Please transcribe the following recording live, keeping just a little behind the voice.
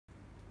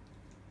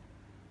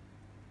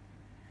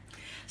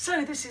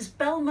So this is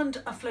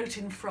Belmond afloat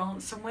in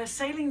France, and we're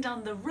sailing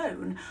down the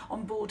Rhone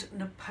on board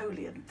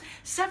Nepoleon.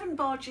 7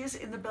 barges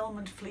in the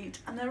Belmond fleet,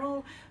 and they're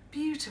all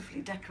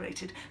beautifully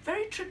decorated,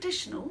 very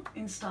traditional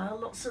in style,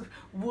 lots of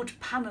wood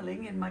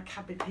panelling in my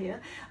cabin here.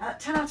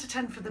 10 out of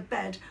 10 for the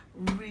bed,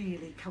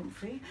 really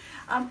comfy.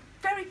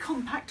 Very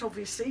compact,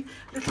 obviously,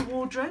 little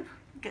wardrobe,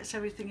 gets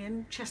everything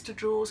in, chest of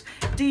drawers,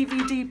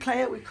 DVD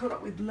player, we caught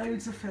up with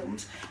loads of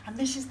films, and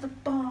this is the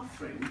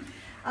bathroom.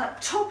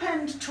 Top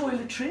end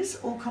toiletries,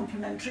 all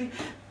complimentary,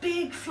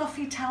 big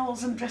fluffy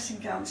towels and dressing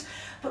gowns,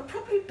 but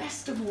probably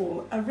best of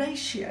all, a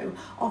ratio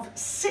of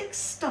 6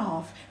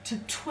 staff to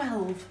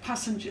 12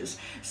 passengers.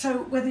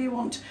 So whether you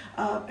want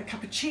a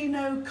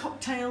cappuccino,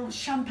 cocktail,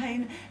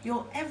 champagne,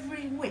 your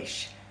every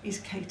wish is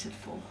catered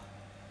for.